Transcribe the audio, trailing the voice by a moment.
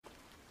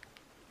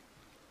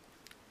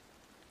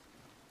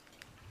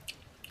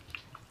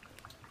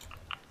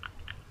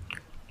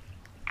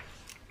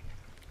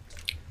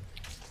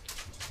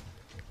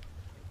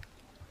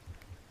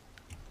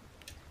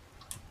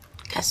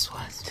Guess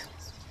what?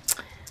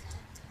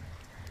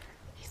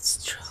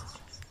 It's true.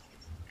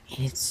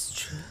 It's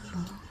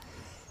true.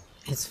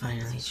 It's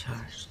finally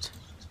charged.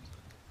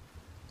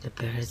 The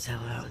birds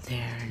are out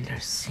there and they're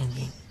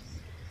singing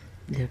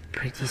their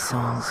pretty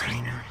songs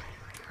right now.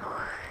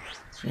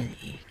 It's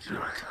really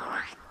cute.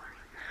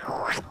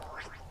 I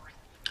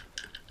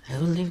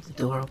will leave the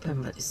door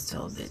open, but it's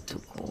still a bit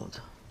too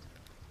cold.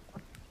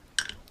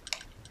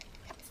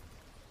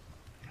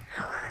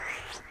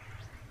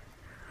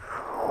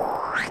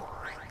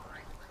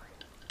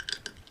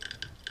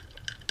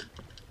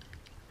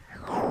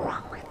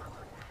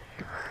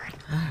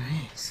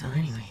 Alright, so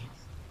anyway,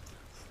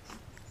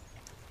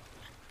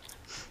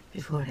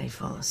 before I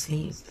fall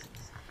asleep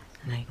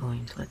and I go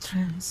into a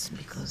trance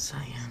because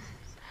I am...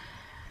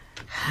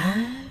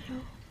 Hello?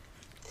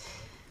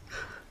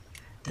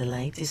 The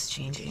light is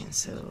changing,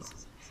 so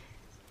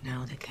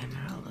now the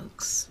camera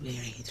looks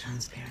very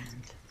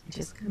transparent, which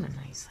is kind of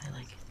nice. I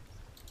like it.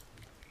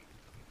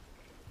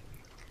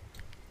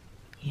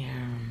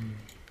 Here,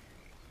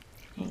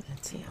 hey,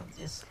 let's see how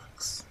this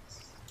looks.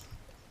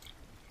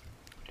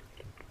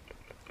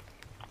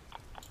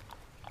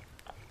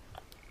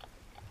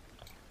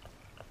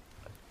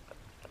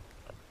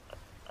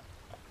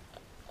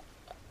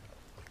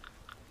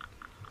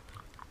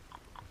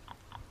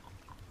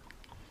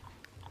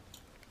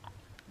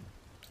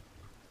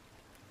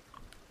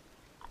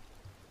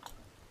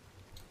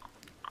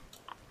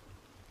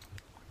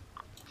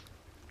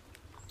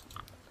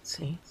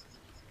 See?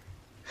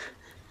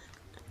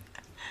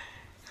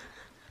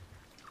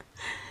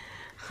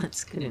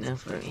 That's good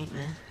enough for me,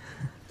 man.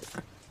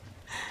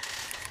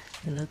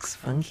 It looks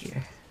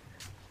funkier.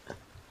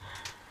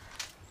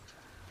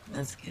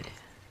 That's good.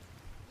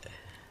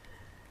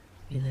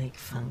 We like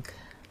funk.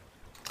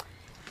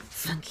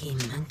 Funky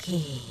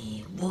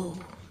monkey. Whoa.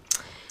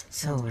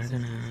 So we're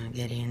gonna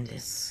get in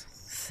this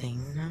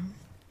thing now.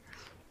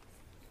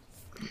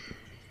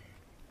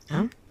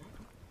 Huh?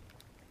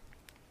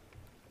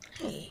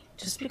 Hey,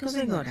 just because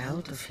I got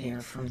out of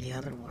here from the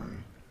other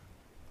one,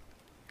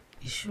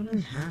 you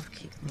shouldn't have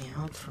kicked me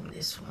out from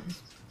this one.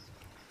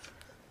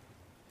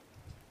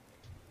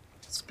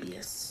 It's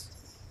BS.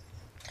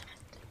 Damn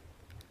it.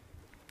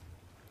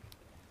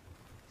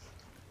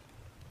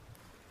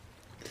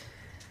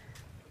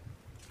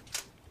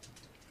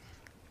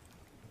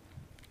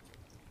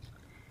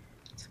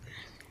 It's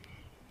okay.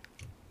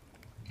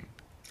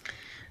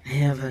 I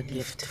have a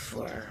gift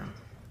for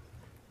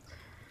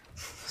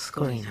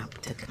screwing up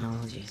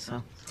technology,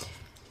 so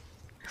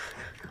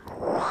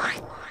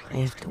I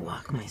have to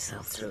walk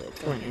myself through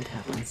it when it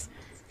happens.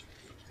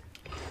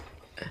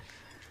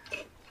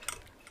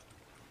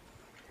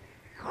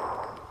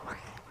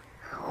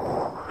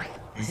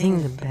 I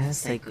think the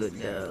best I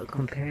could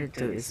compare it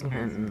to is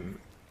when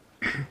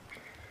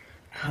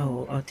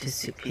how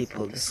autistic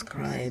people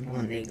describe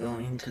when they go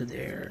into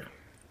their,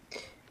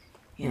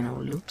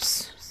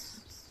 loops,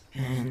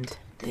 and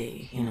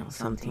they,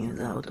 something is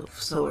out of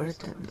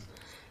sort and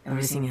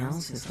everything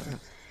else is sort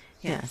of,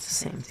 yeah, it's the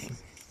same thing.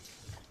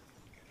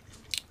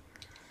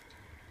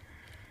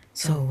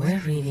 So we're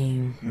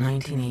reading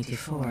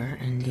 1984,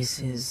 and this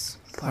is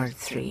part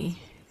 3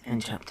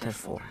 and chapter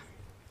 4.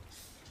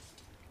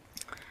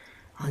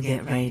 I'll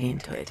get right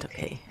into it,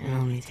 okay? I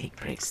only take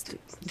breaks to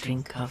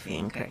drink coffee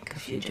and crack a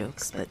few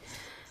jokes, but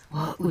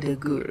what would a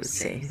guru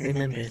say?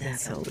 Remember,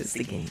 that's always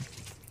the game.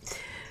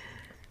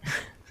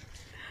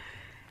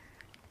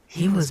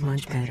 He was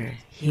much better.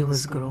 He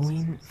was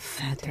growing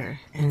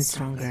fatter and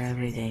stronger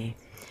every day,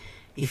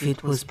 if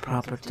it was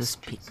proper to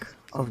speak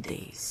of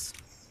days.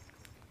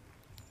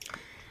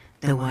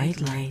 The white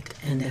light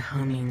and the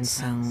humming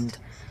sound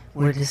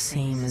were the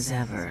same as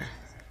ever.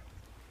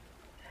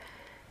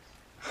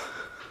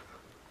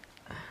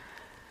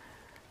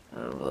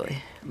 Oh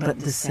boy.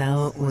 But the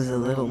cell was a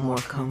little more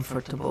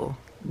comfortable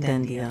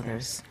than the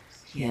others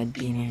he had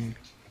been in.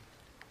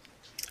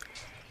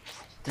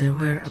 There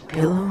were a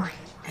pillow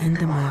and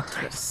a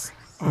mattress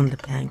on the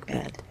plank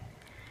bed,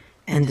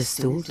 and a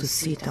stool to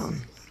sit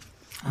on.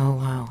 Oh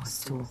wow, a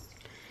stool.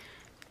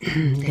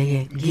 They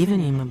had given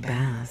him a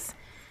bath,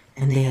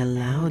 and they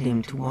allowed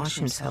him to wash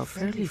himself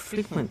fairly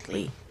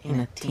frequently in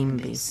a tin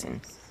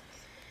basin.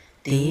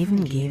 They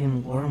even gave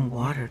him warm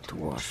water to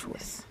wash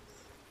with.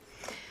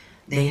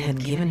 They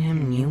had given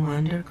him new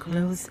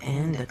underclothes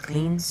and a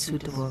clean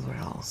suit of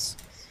overalls.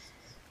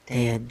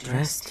 They had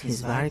dressed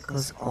his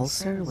varicose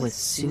ulcer with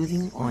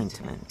soothing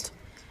ointment.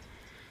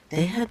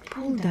 They had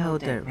pulled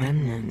out the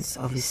remnants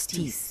of his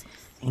teeth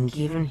and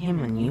given him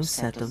a new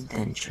set of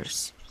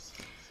dentures.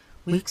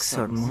 Weeks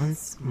or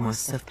months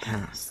must have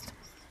passed.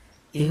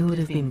 It would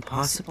have been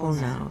possible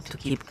now to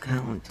keep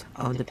count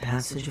of the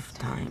passage of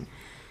time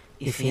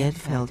if he had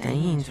felt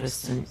any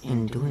interest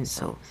in doing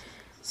so,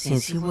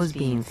 since he was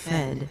being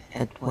fed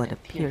at what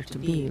appeared to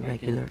be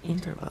regular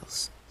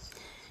intervals.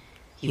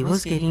 He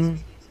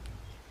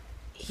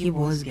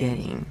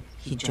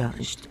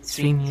judged,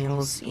 3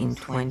 meals in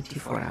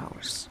 24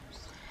 hours.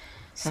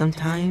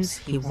 Sometimes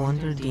he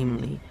wondered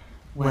dimly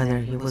whether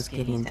he was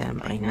getting them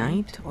by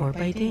night or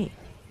by day.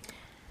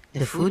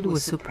 The food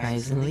was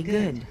surprisingly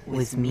good,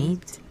 with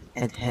meat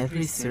at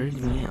every third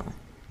meal.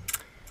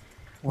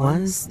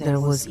 Once there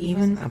was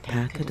even a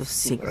packet of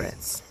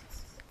cigarettes.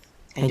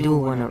 I do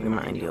want to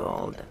remind you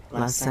all that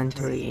last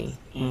century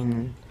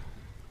in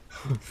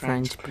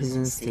French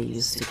prisons they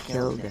used to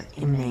kill their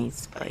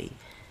inmates by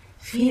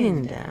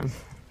feeding them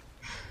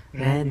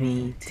red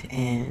meat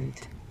and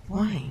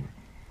wine.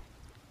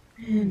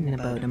 And in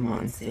about a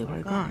month they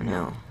were gone.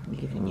 No, I'm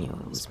giving you,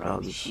 it was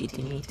probably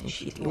shitty meat and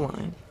shitty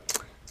wine.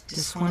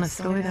 Just want to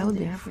throw it out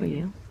there for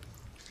you.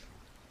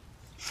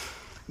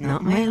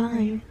 Not my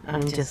line,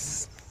 I'm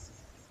just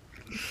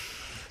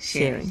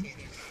sharing.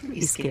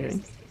 It's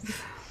scary.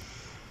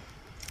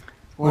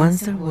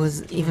 Once there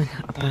was even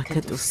a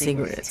packet of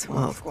cigarettes.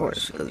 Well, of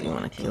course, because you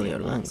want to kill your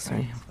lungs,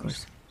 right? Of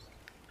course.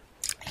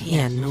 He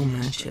had no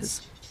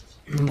matches,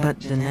 but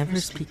the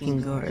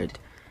never-speaking guard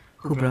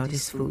who brought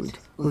his food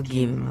would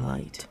give him a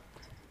light.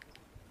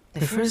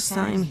 The first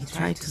time he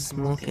tried to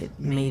smoke it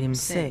made him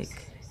sick,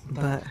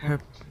 but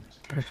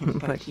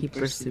he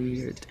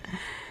persevered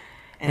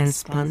and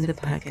spun the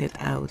packet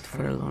out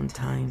for a long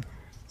time,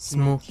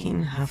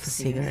 smoking half a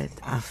cigarette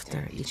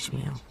after each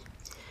meal.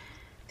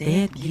 They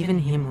had given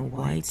him a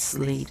white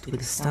slate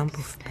with a stump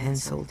of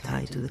pencil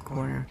tied to the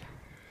corner.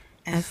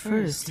 At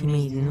first he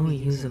made no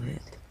use of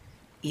it.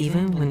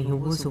 Even when he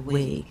was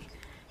awake,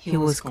 he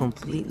was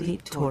completely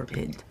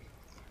torpid.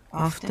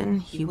 Often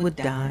he would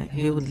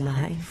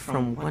lie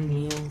from one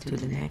meal to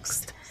the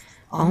next,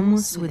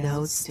 almost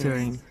without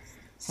stirring,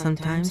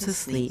 sometimes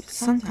asleep,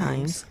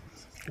 sometimes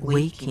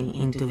waking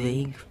into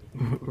vague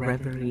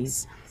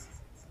reveries.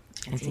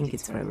 I think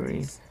it's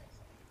reveries.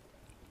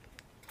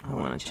 I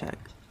want to check.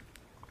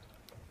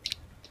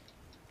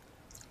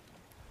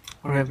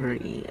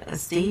 Reverie, a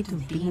state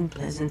of being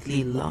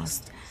pleasantly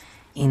lost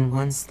in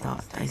one's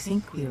thought. I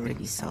think we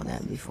already saw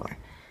that before.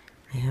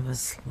 I have a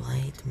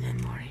slight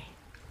memory.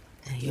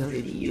 I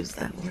already used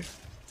that word.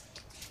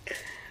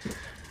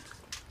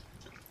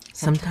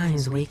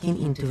 Sometimes waking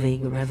into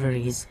vague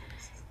reveries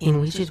in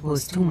which it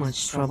was too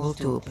much trouble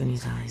to open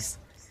his eyes.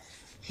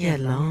 He had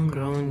long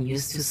grown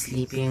used to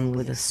sleeping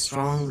with a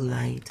strong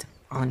light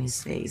on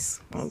his face.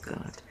 Oh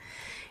God.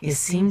 It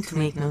seemed to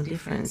make no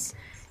difference,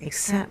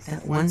 except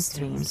that one's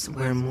dreams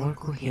were more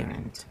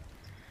coherent.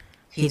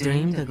 He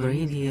dreamed a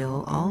great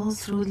deal all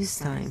through this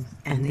time,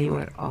 and they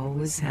were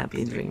always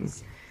happy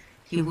dreams.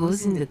 He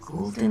was in the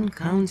Golden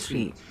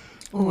Country,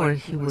 or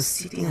he was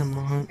sitting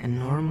among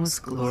enormous,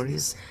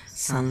 glorious,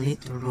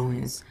 sunlit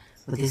ruins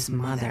with his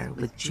mother,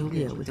 with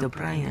Julia, with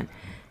O'Brien,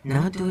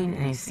 not doing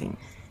anything,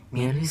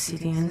 merely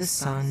sitting in the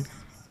sun,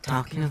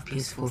 talking of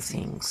peaceful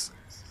things.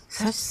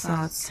 Such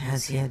thoughts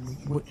as he had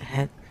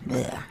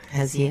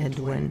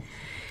when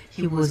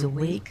he was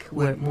awake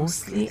were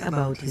mostly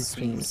about his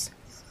dreams.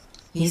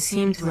 He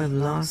seemed to have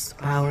lost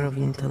power of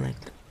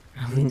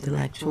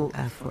intellectual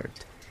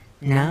effort,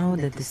 now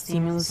that the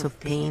stimulus of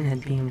pain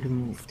had been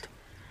removed.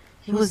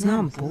 He was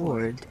not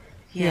bored.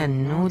 He had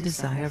no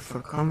desire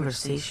for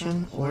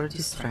conversation or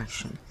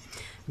distraction,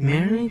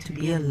 merely to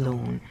be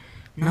alone,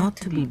 not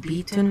to be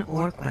beaten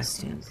or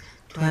questioned,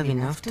 to have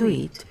enough to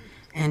eat,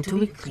 and to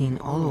be clean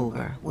all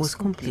over was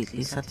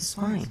completely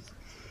satisfying.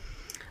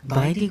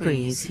 By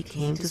degrees he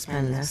came to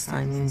spend less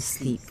time in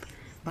sleep,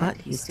 but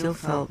he still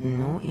felt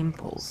no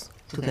impulse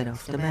to get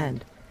off the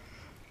bed.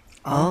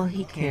 All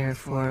he cared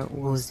for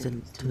was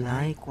to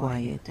lie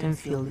quiet and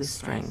feel the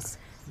strength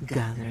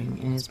gathering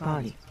in his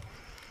body.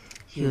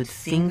 He would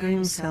finger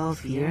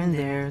himself here and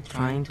there,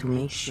 trying to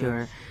make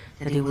sure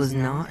that it was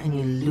not an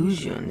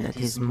illusion that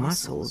his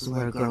muscles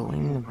were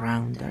growing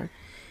rounder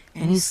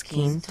and his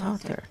skin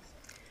tauter.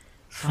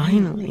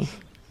 Finally,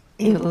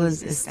 it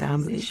was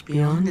established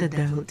beyond a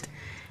doubt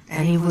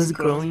that he was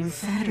growing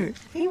fatter.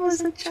 He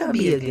wasn't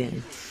chubby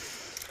again.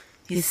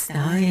 His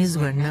thighs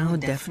were now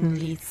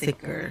definitely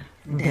thicker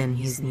than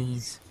his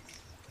knees.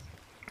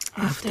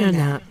 After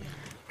that,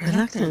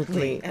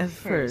 reluctantly at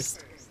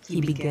first, he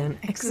began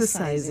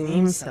exercising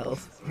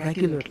himself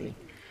regularly.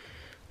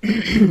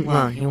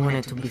 Well, he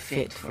wanted to be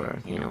fit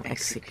for,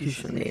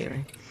 execution day,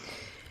 right?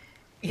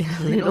 In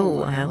a little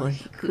while,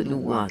 he could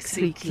walk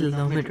 3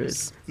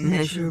 kilometers,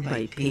 measured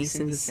by pace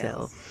in the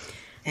cell,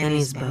 and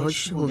his bowed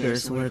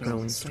shoulders were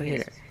growing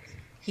straighter.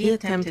 He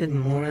attempted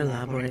more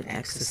elaborate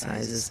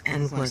exercises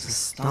and was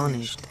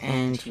astonished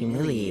and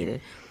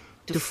humiliated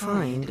to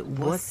find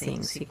what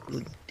things he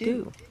could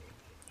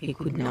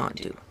not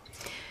do.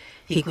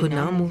 He could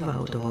not move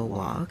out of a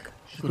walk.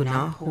 He could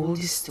not hold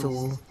his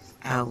stool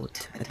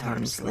out at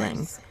arm's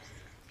length.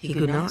 He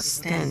could not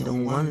stand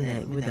on one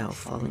leg without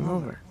falling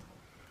over.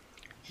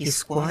 He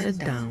squatted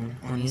down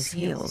on his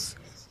heels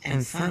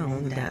and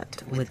found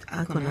that with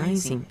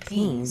agonizing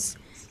pains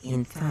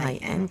in thigh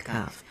and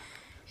calf,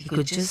 he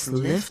could just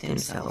lift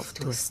himself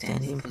to a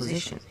standing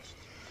position.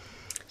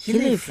 He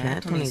lay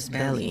flat on his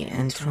belly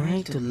and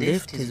tried to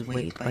lift his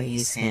weight by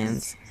his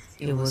hands.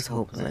 It was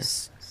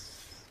hopeless.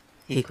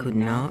 He could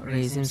not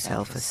raise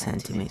himself a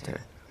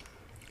centimeter.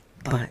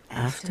 But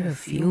after a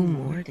few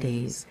more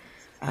days,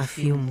 a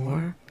few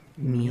more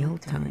meal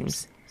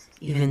times,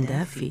 even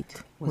that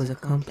feat was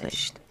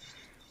accomplished.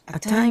 A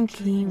time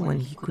came when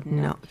he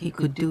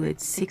could do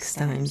it 6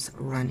 times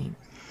running.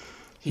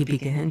 He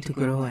began to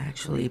grow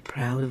actually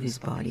proud of his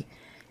body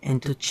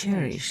and to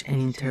cherish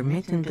an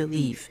intermittent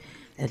belief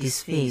that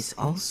his face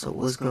also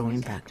was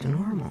growing back to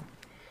normal.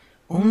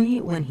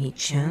 Only when he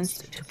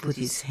chanced to put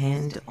his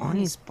hand on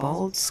his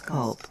bald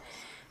scalp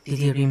did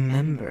he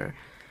remember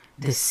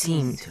the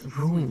seamed,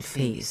 ruined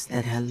face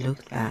that had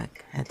looked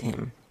back at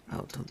him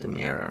out of the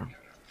mirror.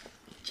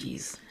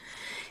 Jeez.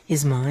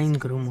 His mind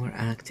grew more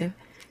active.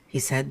 He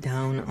sat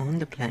down on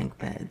the plank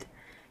bed,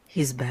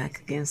 his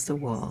back against the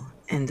wall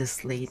and the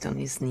slate on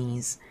his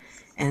knees,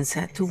 and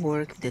set to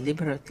work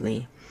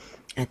deliberately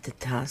at the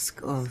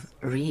task of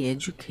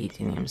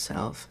re-educating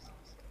himself.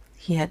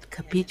 He had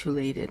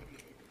capitulated.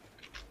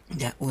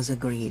 That was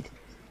agreed.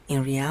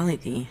 In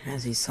reality,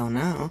 as he saw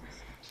now,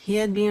 he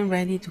had been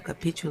ready to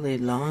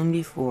capitulate long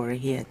before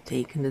he had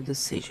taken the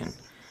decision.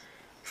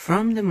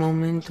 From the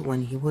moment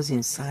when he was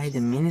inside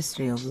the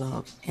Ministry of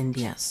Love, and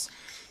yes,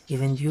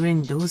 even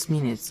during those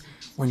minutes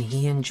when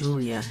he and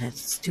Julia had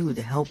stood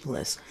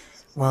helpless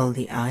while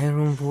the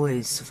iron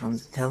voice from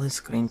the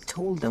telescreen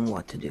told them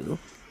what to do,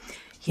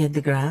 he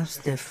had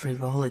grasped the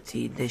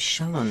frivolity, the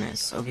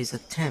shallowness of his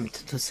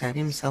attempt to set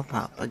himself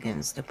up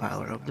against the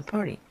power of the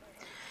party.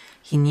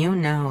 He knew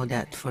now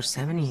that for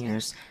 7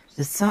 years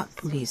the thought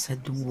police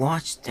had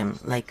watched him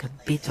like a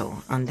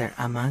beetle under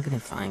a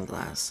magnifying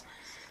glass.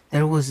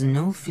 There was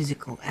no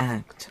physical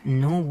act,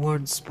 no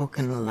word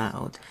spoken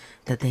aloud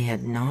that they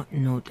had not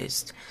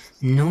noticed,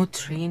 no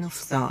train of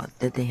thought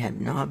that they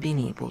had not been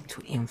able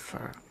to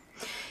infer.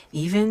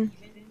 Even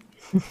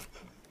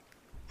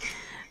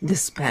the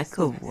speck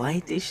of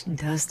whitish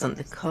dust on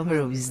the cover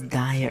of his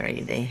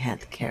diary they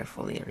had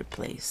carefully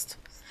replaced.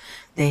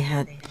 They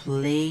had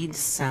played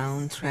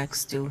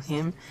soundtracks to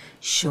him,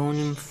 shown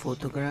him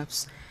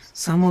photographs.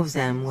 Some of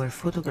them were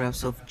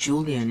photographs of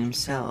Julian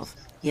himself.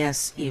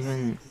 Yes,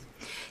 even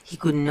he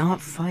could not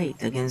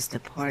fight against the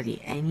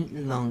party any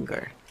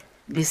longer.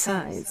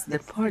 Besides, the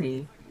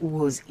party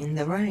was in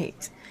the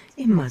right.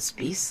 It must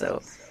be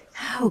so.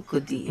 How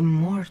could the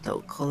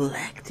immortal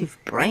collective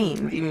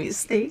brain be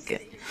mistaken?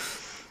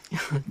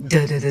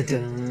 Da da da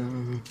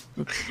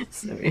da.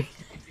 Sorry.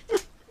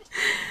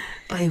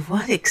 By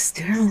what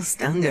external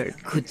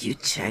standard could you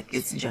check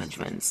its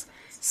judgments?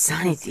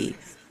 Sanity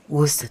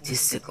was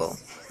statistical.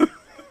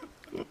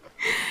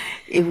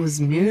 It was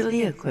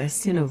merely a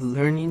question of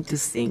learning to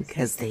think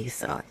as they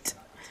thought.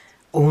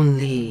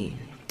 Only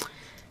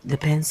the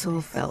pencil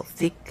felt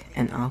thick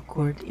and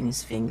awkward in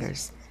his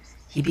fingers.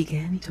 He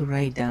began to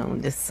write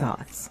down the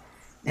thoughts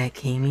that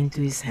came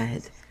into his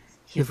head.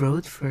 He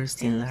wrote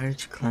first in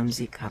large,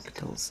 clumsy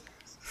capitals,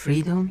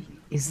 "Freedom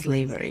is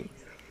slavery."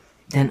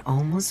 Then,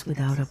 almost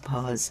without a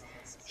pause,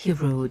 he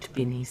wrote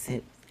beneath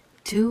it,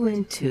 "2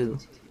 and 2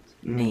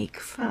 make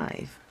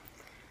 5.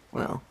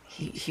 Well,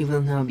 he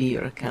will now be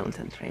your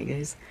accountant, right,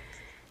 guys?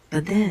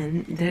 But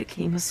then there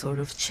came a sort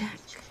of check.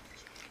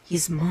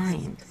 His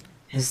mind,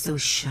 as though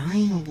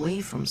shying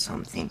away from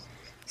something,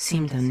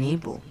 seemed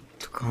unable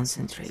to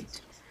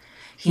concentrate.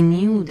 He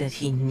knew that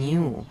he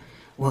knew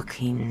what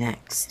came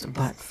next,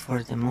 but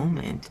for the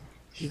moment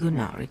he could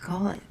not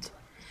recall it.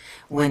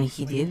 When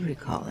he did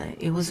recall it,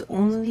 it was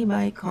only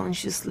by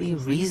consciously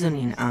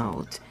reasoning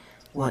out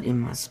what it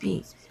must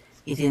be.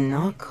 It did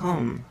not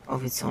come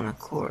of its own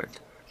accord.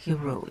 He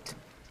wrote,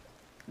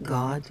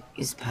 "God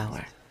is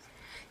power."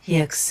 He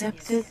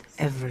accepted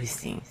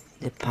everything.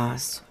 The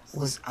past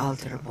was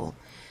alterable.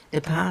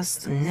 The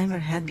past never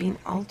had been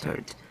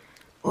altered.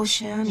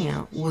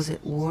 Oceania was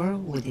at war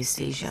with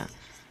East Asia.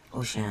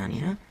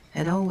 Oceania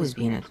had always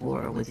been at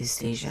war with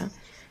East Asia.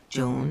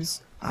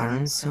 Jones,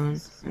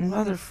 Aronson, and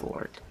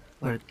Rutherford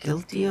were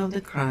guilty of the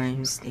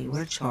crimes they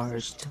were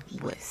charged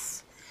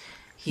with.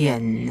 He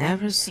had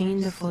never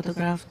seen the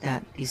photograph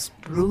that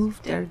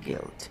disproved their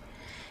guilt.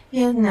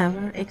 It had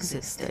never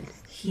existed.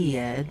 He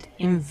had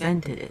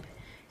invented it.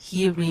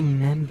 He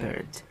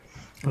remembered,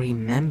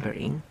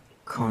 remembering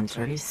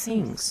contrary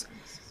things.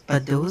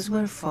 But those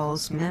were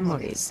false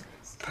memories,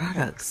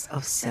 products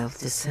of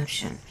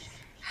self-deception.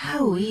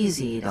 How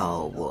easy it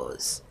all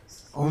was.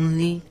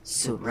 Only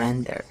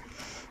surrender.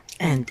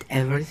 And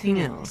everything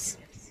else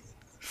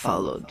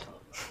followed.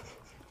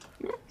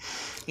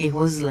 It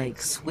was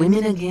like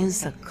swimming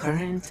against a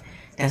current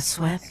that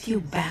swept you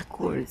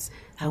backwards,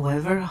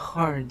 however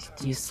hard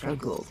you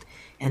struggled,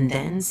 and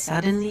then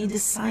suddenly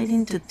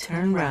deciding to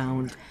turn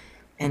round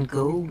and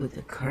go with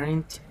the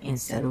current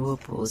instead of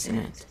opposing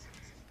it.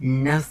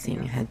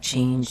 Nothing had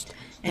changed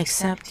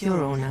except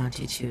your own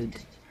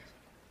attitude.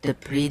 The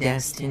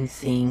predestined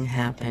thing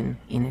happened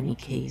in any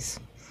case.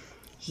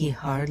 He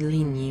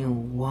hardly knew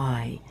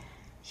why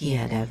he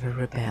had ever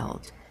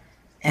rebelled.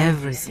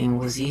 Everything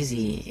was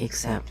easy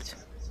except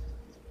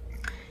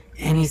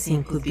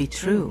anything could be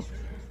true.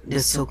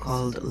 The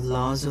so-called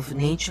laws of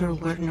nature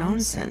were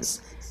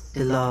nonsense.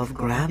 The law of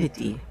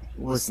gravity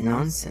was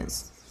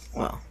nonsense.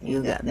 Well,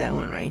 you got that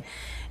one right.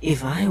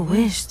 If I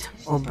wished,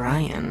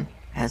 O'Brien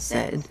had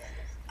said,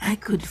 I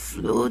could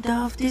float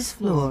off this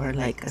floor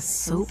like a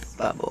soap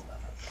bubble.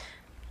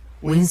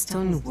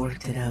 Winston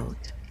worked it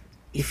out.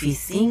 If he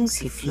thinks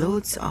he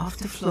floats off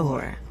the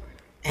floor,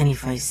 and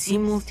if I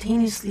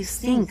simultaneously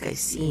think I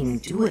see him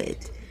do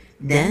it,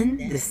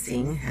 then the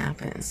thing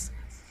happens.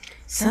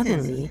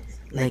 Suddenly,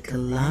 like a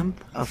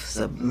lump of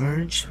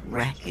submerged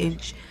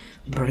wreckage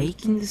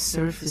breaking the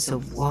surface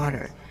of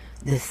water,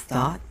 the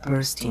thought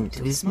burst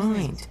into his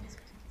mind.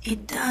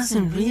 It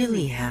doesn't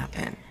really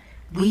happen.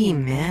 We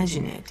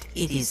imagine it.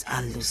 It is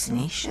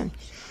hallucination.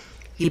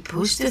 He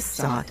pushed the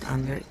thought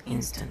under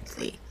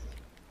instantly.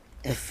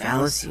 The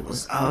fallacy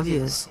was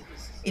obvious.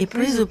 It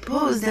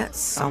presupposed that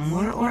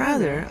somewhere or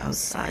other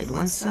outside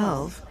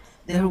oneself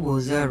there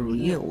was a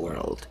real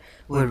world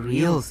where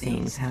real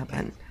things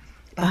happen.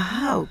 But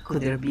how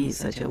could there be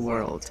such a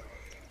world?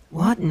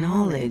 What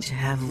knowledge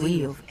have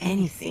we of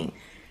anything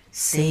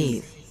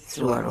save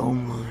through our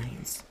own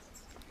minds?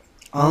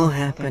 All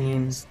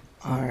happenings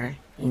are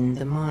in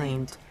the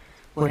mind.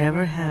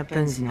 Whatever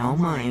happens in our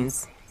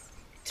minds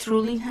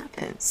truly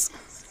happens.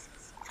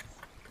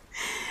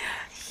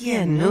 He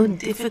had no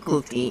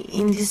difficulty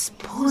in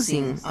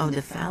disposing of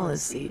the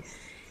fallacy,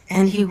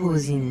 and he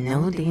was in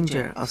no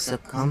danger of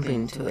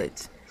succumbing to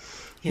it.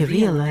 He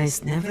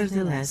realized,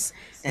 nevertheless,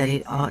 that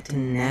it ought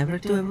never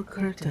to have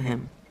occurred to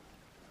him.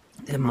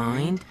 The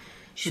mind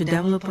should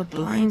develop a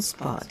blind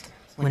spot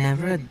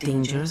whenever a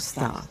dangerous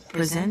thought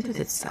presented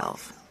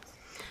itself.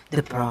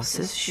 The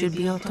process should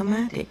be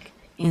automatic,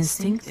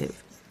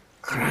 instinctive.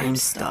 Crime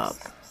stop,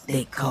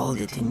 they called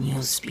it in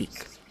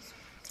newspeak.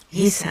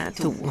 He set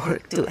to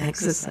work to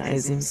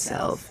exercise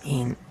himself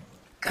in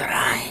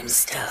crime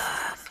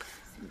stop.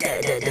 Da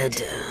da da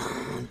da.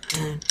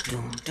 Dun,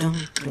 dun, dun,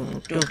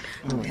 dun, dun.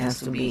 Oh, it has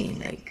to be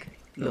like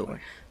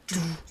lower.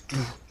 Dun,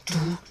 dun,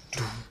 dun,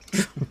 dun,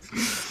 dun.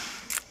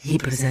 He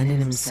presented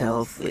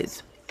himself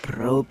with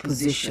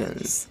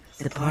propositions.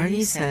 The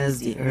party says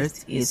the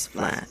earth is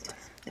flat.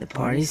 The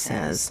party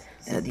says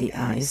that the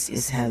ice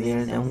is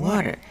heavier than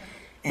water,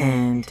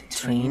 and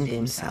trained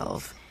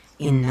himself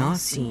in not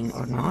seeing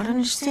or not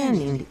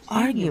understanding the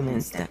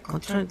arguments that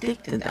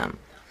contradicted them.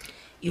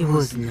 It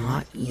was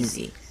not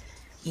easy.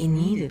 He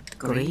needed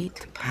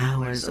great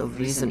powers of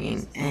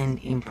reasoning and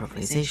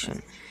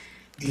improvisation.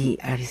 The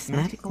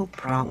arithmetical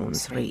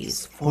problems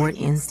raised, for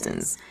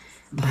instance,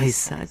 by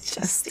such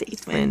a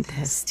statement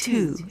as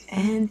 2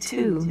 and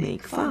 2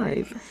 make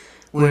 5,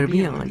 were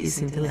beyond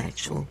his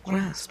intellectual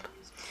grasp.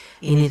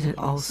 He needed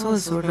also a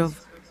sort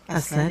of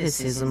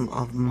athleticism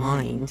of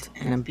mind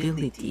and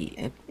ability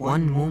at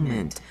one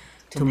moment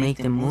to make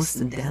the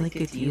most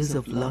delicate use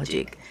of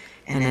logic,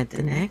 and at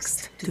the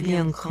next to be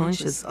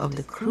unconscious of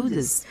the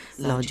crudest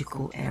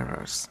logical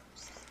errors.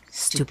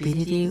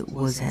 Stupidity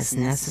was as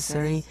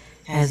necessary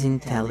as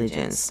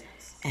intelligence,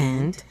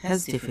 and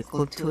as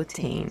difficult to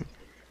attain.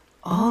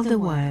 All the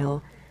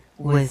while,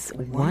 with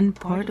one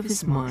part of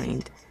his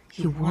mind,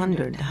 he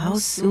wondered how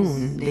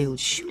soon they would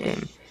shoot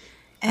him.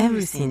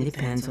 Everything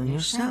depends on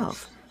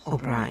yourself,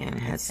 O'Brien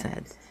had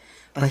said,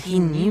 but he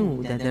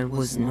knew that there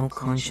was no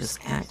conscious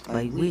act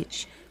by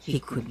which he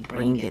could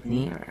bring it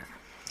nearer.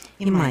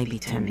 It might be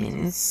 10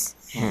 minutes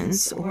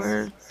hence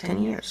or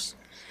 10 years.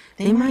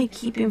 They might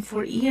keep him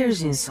for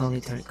years in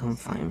solitary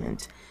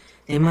confinement.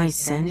 They might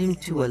send him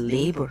to a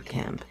labor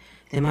camp.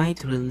 They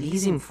might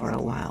release him for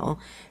a while,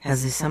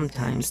 as they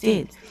sometimes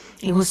did.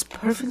 It was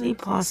perfectly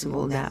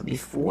possible that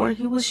before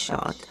he was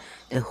shot,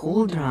 the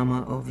whole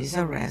drama of his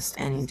arrest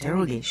and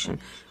interrogation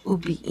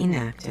would be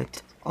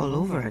enacted all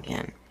over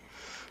again.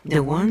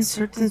 The one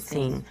certain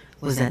thing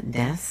was that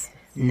death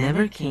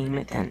never came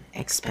at an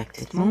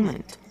expected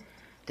moment.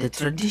 The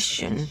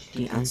tradition,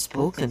 the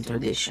unspoken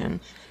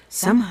tradition,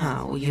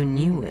 somehow you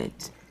knew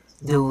it,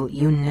 though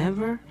you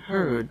never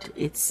heard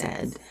it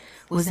said,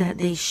 was that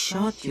they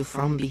shot you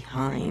from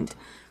behind,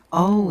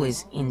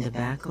 always in the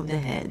back of the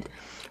head,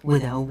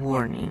 without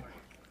warning,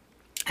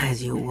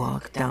 as you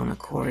walked down a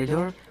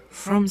corridor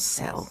from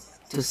cell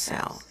to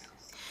cell.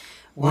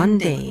 One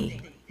day,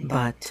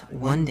 but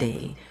one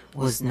day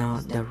was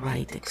not the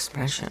right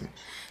expression,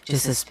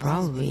 just as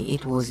probably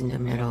it was in the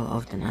middle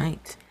of the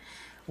night.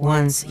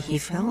 Once he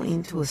fell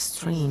into a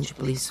strange,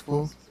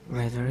 blissful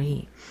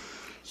reverie.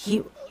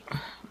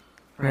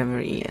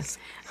 Yes.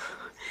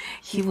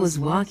 He was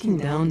walking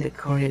down the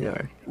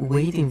corridor,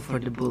 waiting for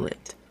the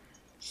bullet.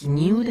 He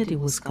knew that it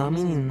was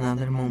coming in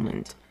another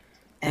moment.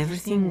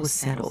 Everything was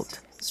settled,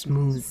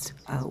 smoothed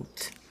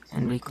out,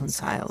 and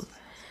reconciled.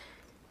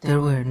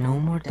 There were no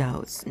more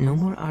doubts, no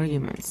more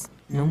arguments,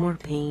 no more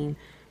pain,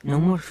 no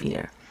more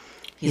fear.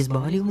 His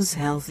body was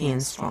healthy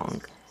and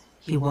strong.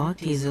 He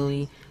walked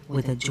easily,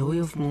 with a joy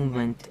of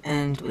movement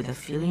and with a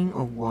feeling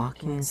of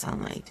walking in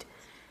sunlight.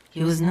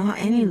 He was not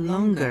any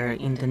longer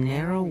in the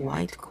narrow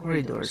white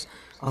corridors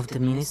of the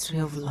Ministry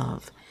of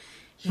Love.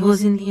 He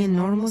was in the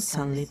enormous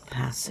sunlit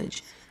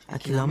passage, a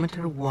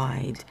kilometer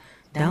wide,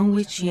 down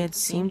which he had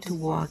seemed to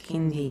walk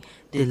in the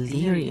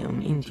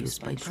delirium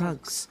induced by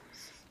drugs.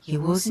 He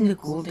was in the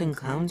golden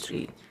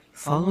country,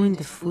 following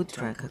the foot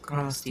track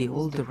across the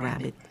old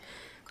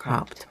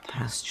rabbit-cropped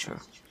pasture.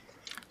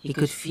 He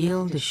could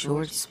feel the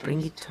short,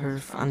 springy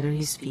turf under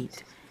his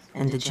feet,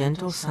 and the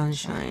gentle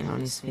sunshine on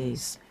his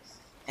face.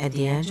 At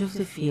the edge of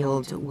the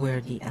field were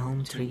the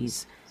elm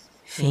trees,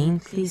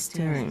 faintly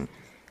stirring,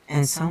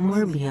 and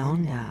somewhere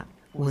beyond that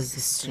was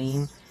the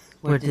stream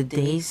where the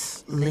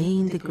days lay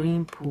in the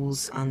green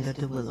pools under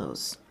the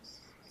willows.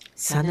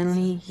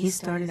 Suddenly he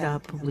started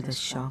up with a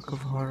shock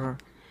of horror.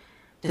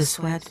 The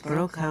sweat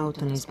broke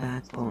out on his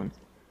backbone.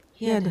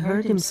 He had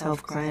heard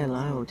himself cry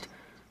aloud,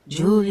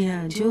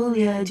 "Julia,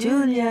 Julia,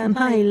 Julia,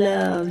 my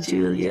love,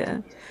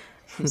 Julia."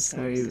 I'm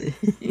sorry,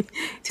 but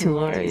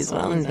tomorrow is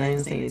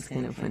Valentine's Day. It's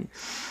kind of fun.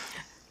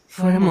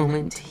 For a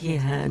moment, he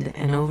had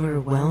an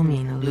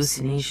overwhelming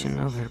hallucination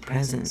of her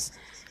presence.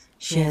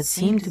 She had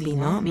seemed to be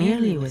not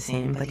merely with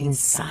him, but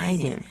inside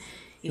him.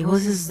 It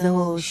was as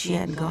though she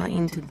had got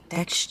into the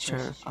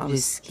texture of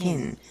his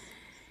skin.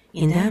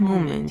 In that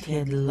moment, he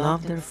had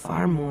loved her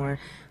far more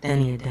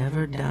than he had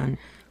ever done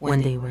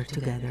when they were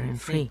together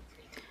and free.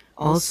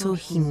 Also,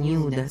 he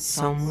knew that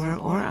somewhere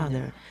or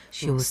other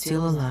she was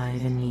still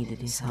alive and needed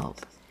his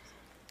help.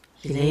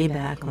 He lay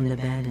back on the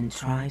bed and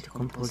tried to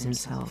compose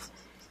himself.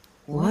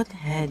 What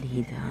had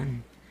he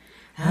done?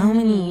 How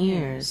many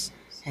years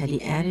had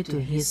he added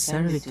to his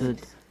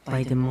servitude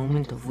by the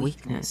moment of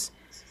weakness?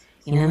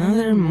 In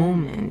another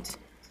moment,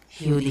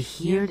 he would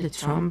hear the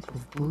tramp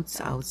of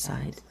boots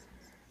outside.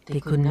 They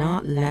could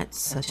not let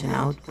such an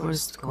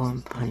outburst go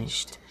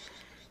unpunished.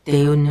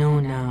 They would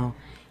know now,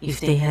 if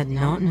they had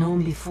not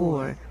known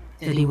before,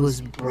 that he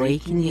was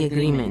breaking the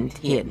agreement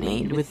he had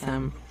made with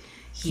them.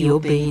 He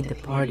obeyed the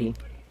party,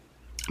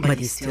 but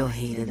he still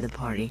hated the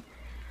party.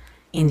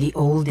 In the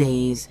old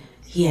days,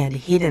 he had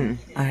hidden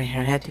a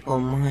heretical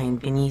mind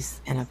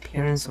beneath an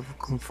appearance of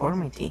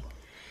conformity.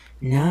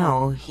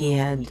 Now he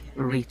had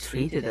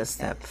retreated a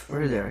step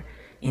further.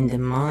 In the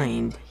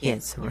mind he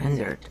had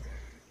surrendered,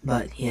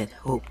 but he had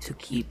hoped to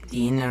keep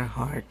the inner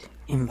heart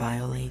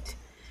inviolate.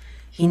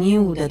 He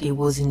knew that he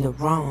was in the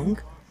wrong,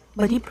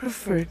 but he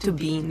preferred to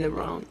be in the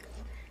wrong.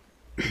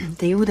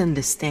 They would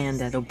understand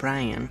that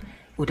O'Brien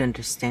would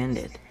understand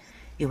it.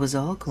 It was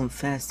all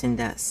confessed in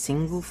that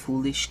single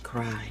foolish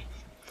cry.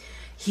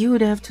 He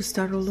would have to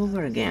start all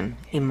over again.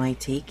 It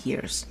might take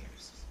years.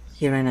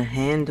 He ran a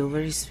hand over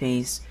his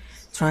face,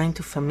 trying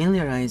to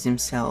familiarize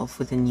himself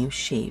with the new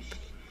shape.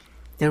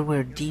 There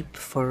were deep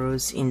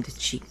furrows in the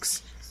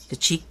cheeks. The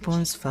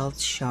cheekbones felt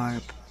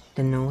sharp,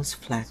 the nose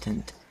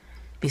flattened.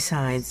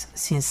 Besides,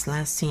 since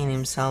last seeing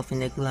himself in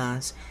the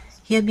glass,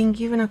 he had been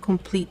given a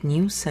complete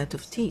new set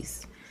of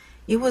teeth.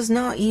 It was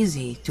not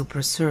easy to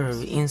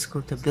preserve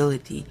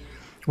inscrutability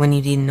when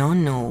you did not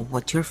know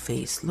what your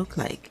face looked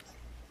like.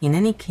 In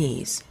any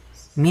case,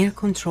 mere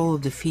control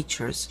of the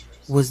features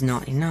was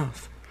not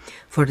enough.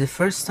 For the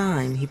first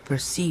time, he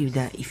perceived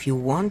that if you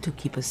want to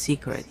keep a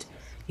secret,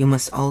 you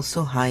must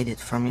also hide it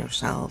from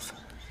yourself.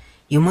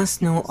 You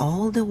must know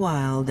all the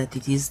while that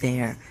it is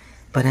there,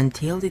 but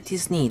until it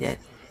is needed,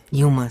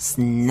 you must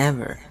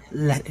never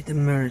let it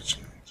emerge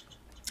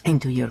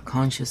into your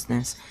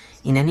consciousness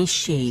in any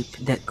shape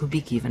that could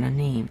be given a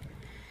name.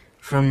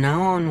 From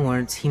now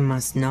onwards, he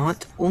must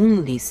not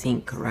only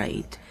think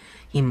right,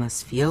 he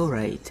must feel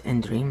right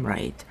and dream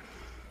right.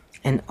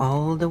 And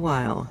all the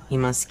while, he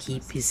must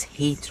keep his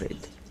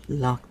hatred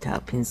locked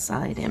up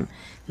inside him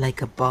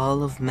like a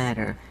ball of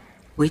matter,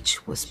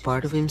 which was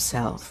part of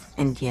himself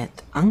and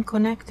yet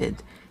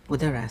unconnected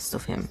with the rest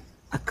of him,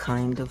 a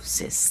kind of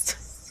cyst.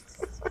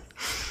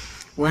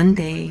 One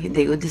day,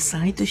 they would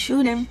decide to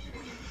shoot him.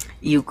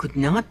 You could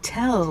not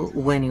tell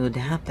when it would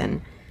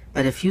happen,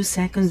 but a few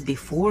seconds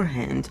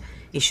beforehand,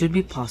 it should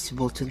be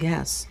possible to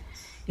guess.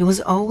 It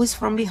was always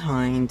from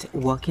behind,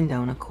 walking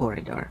down a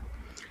corridor.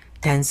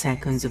 10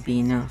 seconds would be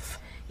enough.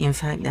 In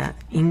fact, that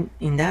in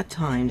that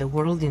time, the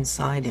world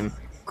inside him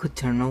could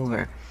turn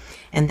over.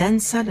 And then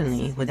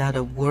suddenly, without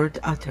a word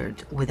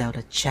uttered, without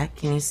a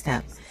check in his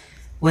step,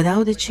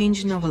 without the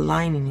changing of a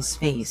line in his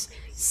face,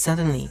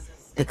 suddenly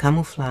the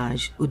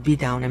camouflage would be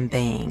down and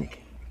bang.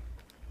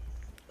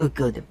 Would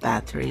go the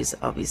batteries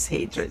of his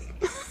hatred.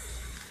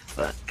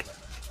 Fuck.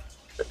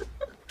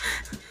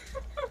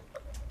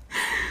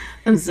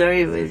 I'm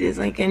sorry, but it's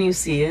like, can you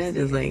see it?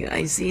 It's like,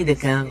 I see the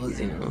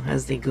cows,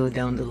 as they go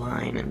down the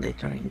line and they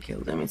try and kill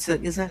them. It's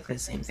exactly the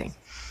same thing.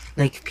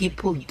 Like,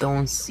 people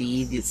don't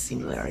see these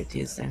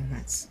similarities there.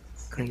 That's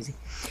crazy.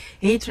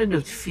 Hatred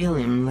would fill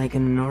him like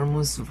an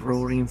enormous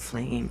roaring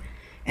flame,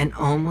 and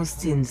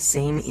almost in the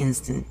same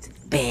instant,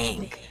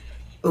 bang,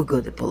 would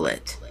go the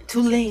bullet.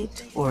 Too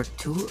late or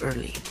too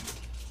early.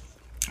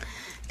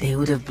 They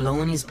would have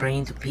blown his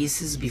brain to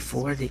pieces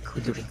before they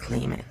could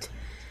reclaim it.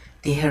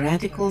 The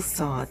heretical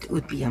thought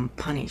would be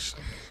unpunished,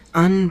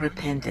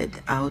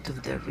 unrepented, out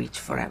of their reach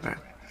forever.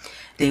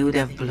 They would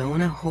have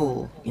blown a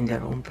hole in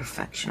their own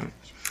perfection.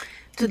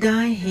 To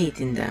die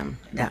hating them,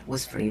 that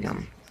was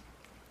freedom.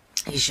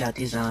 He shut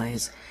his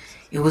eyes.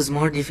 It was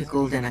more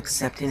difficult than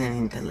accepting an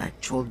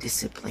intellectual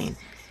discipline.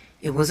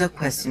 It was a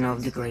question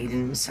of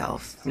degrading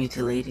himself,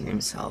 mutilating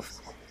himself.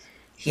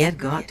 He had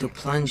got to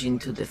plunge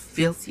into the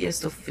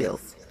filthiest of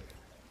filth.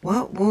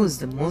 What was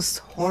the most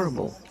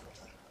horrible,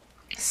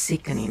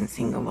 sickening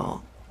thing of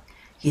all?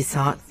 He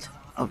thought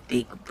of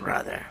Big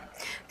Brother.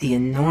 The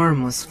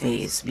enormous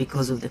face,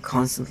 because of the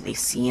constantly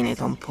seeing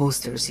it on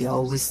posters, he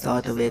always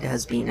thought of it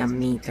as being a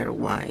meter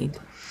wide,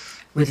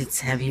 with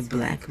its heavy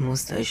black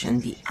mustache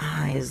and the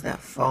eyes that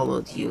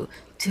followed you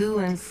to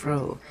and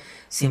fro,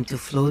 seemed to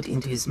float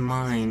into his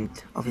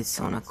mind of its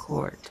own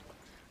accord.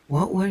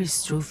 What were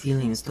his true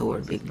feelings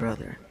toward Big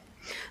Brother?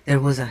 There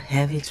was a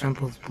heavy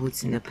tramp of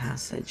boots in the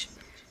passage.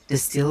 The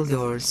steel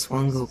door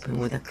swung open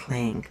with a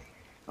clang.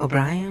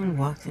 O'Brien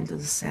walked into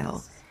the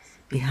cell.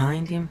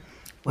 Behind him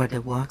were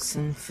the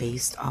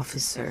waxen-faced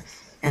officer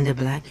and the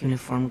black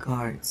uniformed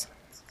guards.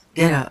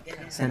 "Get up,"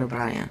 said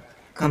O'Brien.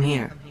 "Come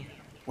here."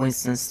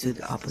 Winston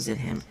stood opposite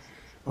him.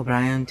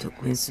 O'Brien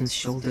took Winston's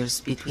shoulders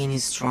between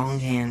his strong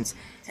hands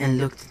and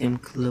looked at him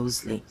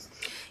closely.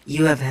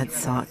 "You have had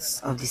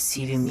thoughts of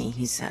deceiving me,"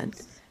 he said.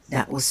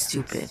 "That was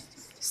stupid.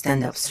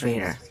 Stand up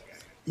straighter.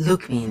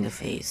 Look me in the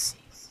face."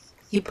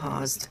 He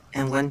paused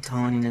and went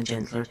on in a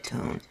gentler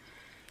tone.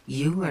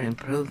 "You are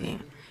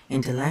improving.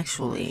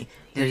 Intellectually,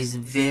 there is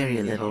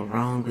very little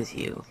wrong with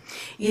you.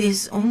 It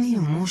is only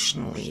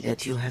emotionally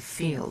that you have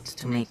failed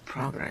to make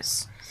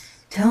progress.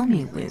 Tell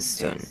me,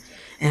 Winston,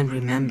 and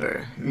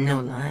remember, no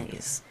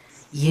lies.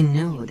 You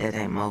know that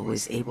I'm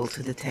always able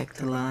to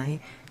detect a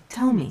lie.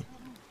 Tell me,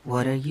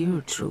 what are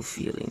your true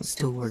feelings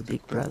toward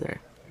Big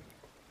Brother?"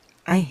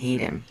 "I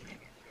hate him."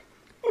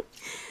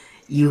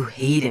 "You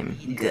hate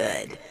him?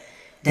 Good.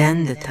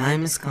 Then the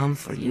time has come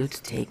for you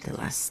to take the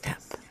last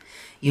step.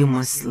 You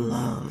must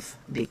love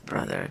Big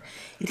Brother.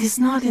 It is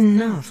not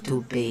enough to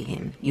obey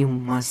him. You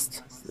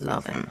must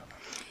love him."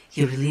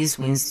 He released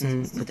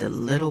Winston with a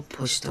little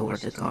push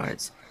toward the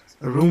guards.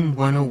 "Room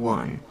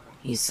 101,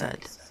 he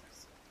said.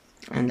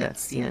 And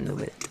that's the end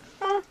of it.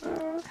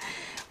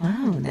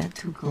 Wow, that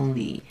took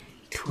only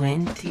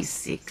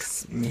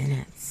 26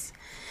 minutes.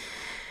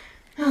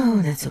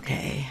 Oh, that's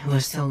okay. We're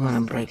still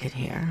gonna break it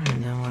here,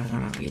 and then we're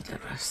gonna read the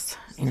rest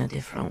in a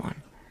different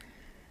one.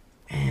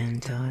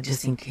 And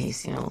just in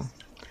case,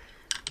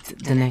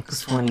 the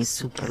next one is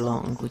super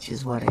long, which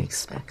is what I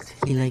expect.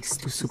 He likes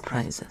to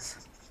surprise us.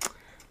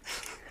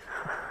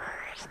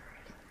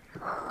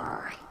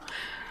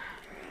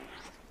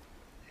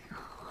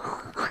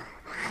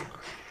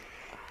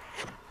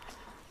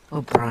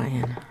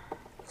 O'Brien,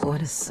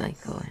 what a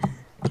psycho.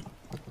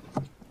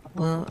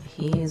 Well,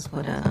 he is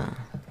what a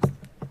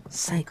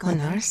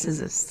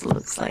psycho-narcissist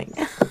looks like.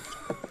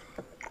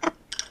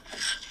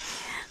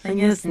 I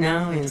guess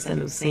now, instead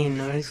of saying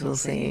narcs, we'll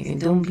say,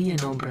 don't be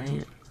an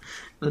O'Brien.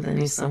 But then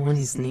if someone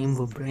is named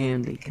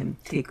O'Brien, they can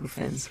take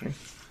offense, right?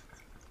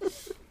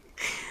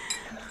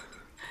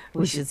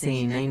 We should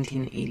say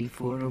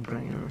 1984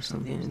 O'Brien or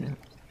something like that.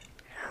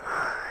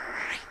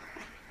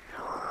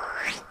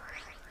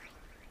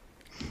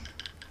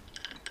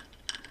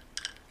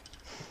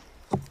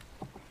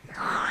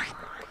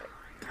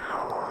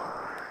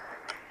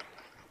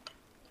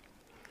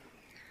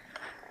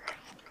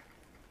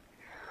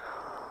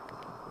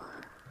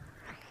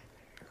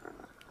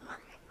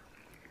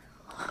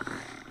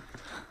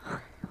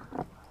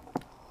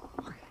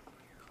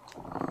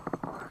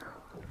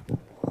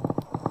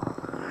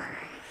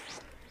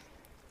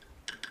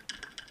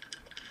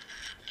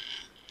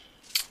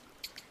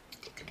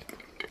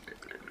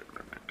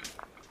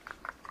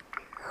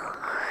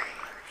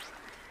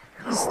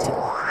 Just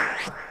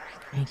to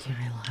make you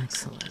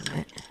relax a little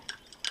bit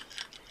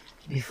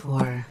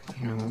before,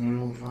 we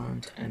move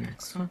on to the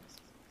next one.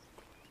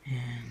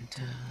 And,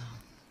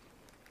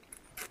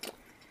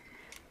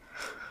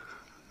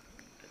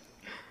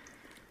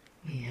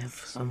 we have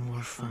some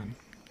more fun.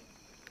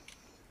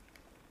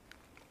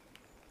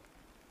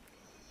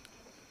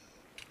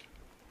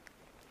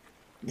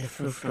 The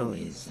Frou-Frou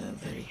is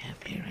very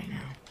happy right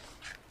now.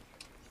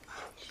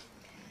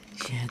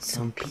 She had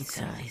some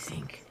pizza, I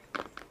think.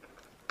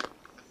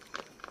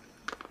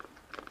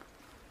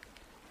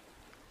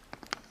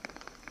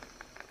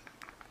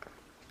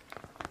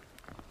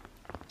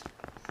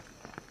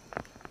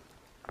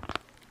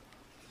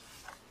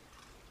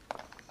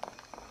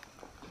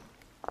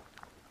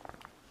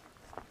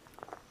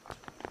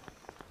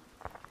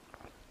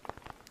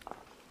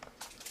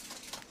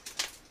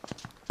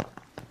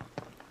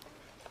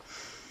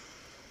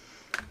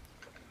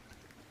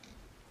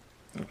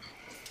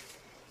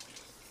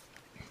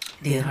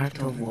 The Art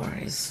of War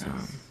is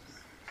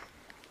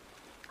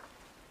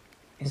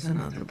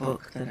another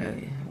book that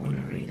I want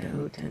to read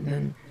out, and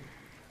then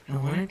I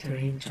wanted to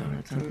read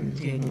Jonathan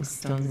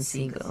Livingston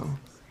Seagull,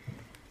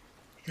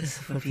 because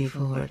for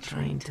people who are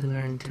trying to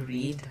learn to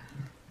read,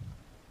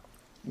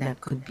 that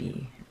could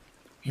be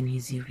an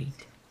easy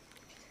read,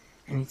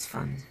 and it's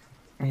fun,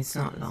 and it's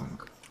not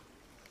long.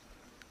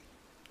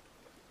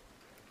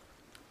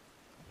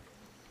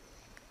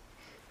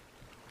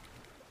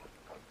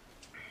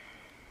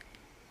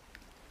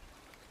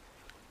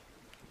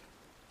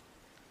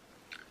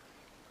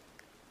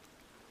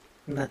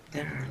 But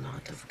there are a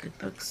lot of good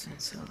books,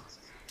 and so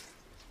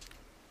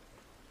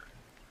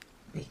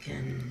we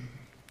can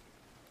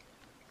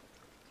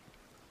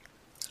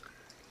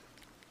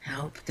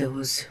help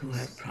those who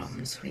have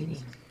problems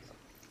reading.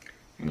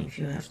 And if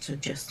you have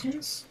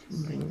suggestions,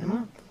 bring them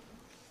up.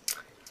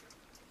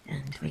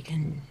 And we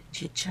can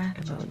chit chat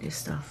about this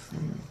stuff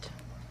and,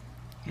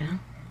 you know.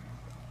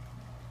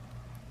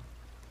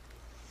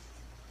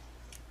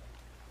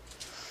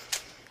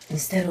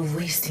 Instead of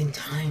wasting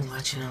time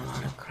watching a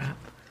lot of crap,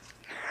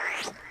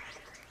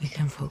 we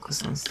can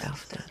focus on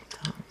stuff that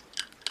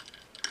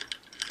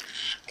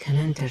can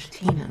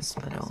entertain us,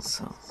 but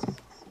also...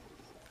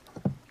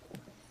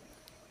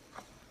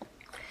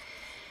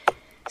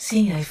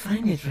 See, I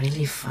find it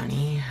really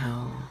funny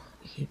how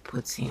he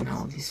puts in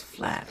all this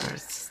flat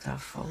earth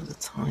stuff all the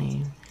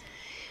time.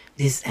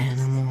 This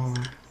animal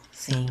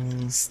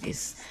things,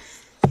 this,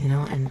 you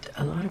know, and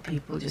a lot of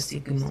people just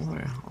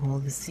ignore all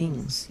the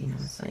things, you know,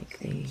 it's like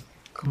they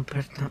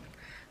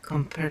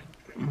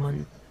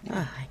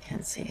I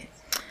can't say it.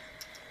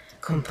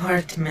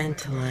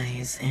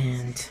 Compartmentalize,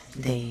 and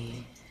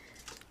they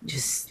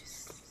just,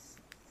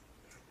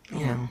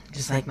 you know,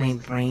 just like my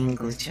brain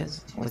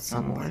glitches with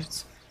some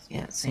words.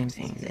 Yeah, same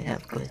thing, they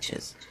have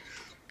glitches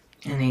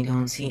and they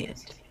don't see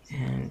it.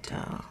 And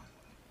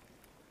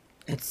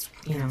it's,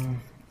 you know,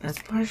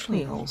 that's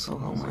partially also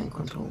how mind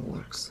control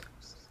works,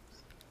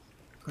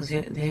 because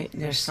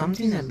there's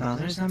something that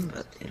bothers them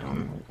but they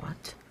don't know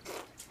what,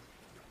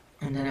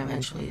 and then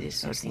eventually they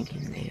start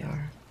thinking they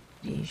are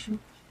the issue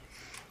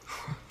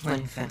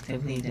when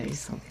effectively there is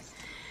something.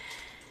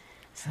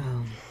 So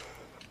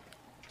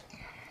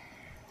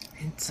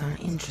it's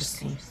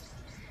interesting.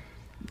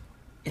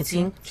 It's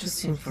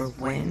interesting for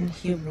when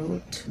he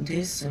wrote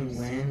this and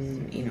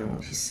when, you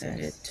know, he said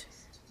it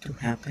to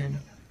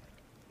happen.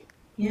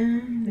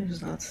 Yeah,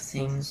 there's lots of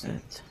things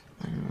that,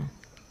 I don't know.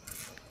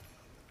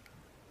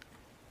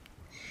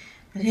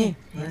 But hey,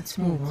 let's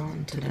move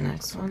on to the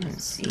next one and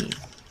see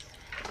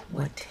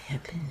what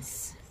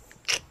happens.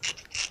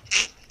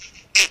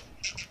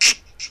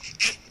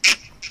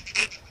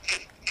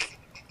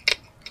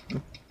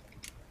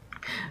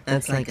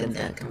 That's like a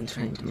duck. I'm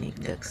trying to make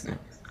ducks now.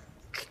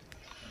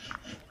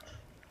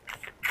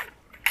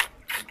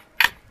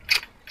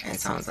 That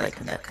sounds like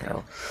a duck at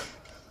all.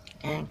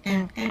 I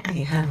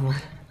have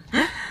one.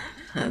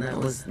 That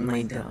was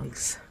my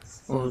dog's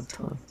old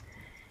dog.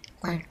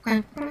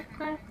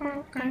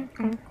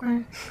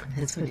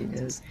 That's what he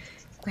does.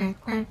 Like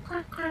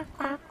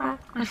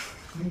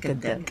a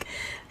duck.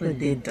 But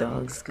the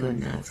dogs go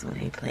nuts when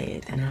I play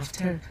it. And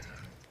after,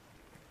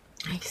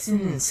 I guess,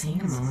 an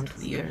insane amount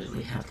of years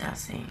we have that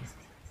thing.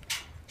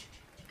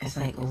 It's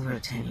like over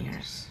 10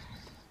 years.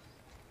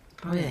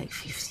 Probably like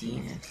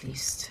 15 at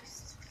least.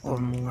 Or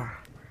more.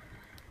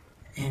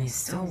 And it's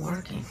still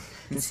working.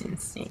 It's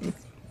insane.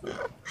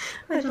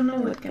 I don't know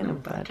what kind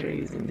of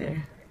battery is in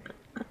there.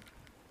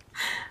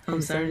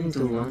 I'm starting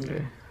to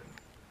wonder.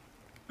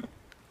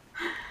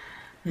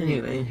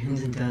 Anyway,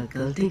 the duck,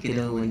 I'll take it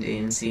out one day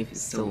and see if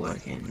it's still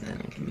working,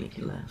 then I can make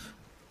you laugh.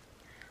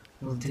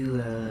 We'll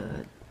do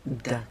a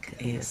duck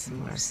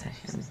ASMR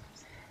session.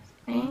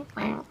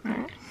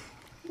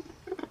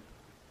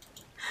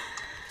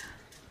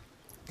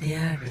 They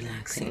are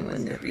relaxing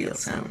when they're real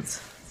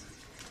sounds.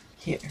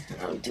 Here,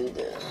 I'll do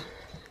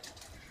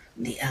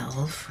the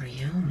owl for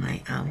you,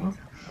 my owl.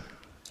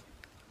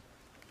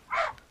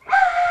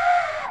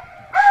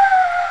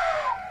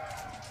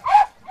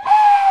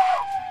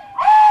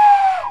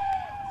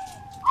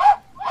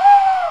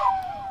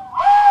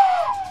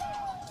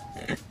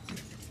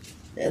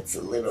 That's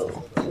a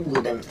little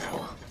wooden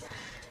owl.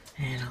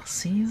 And I'll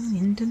see you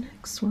in the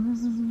next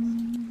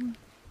one.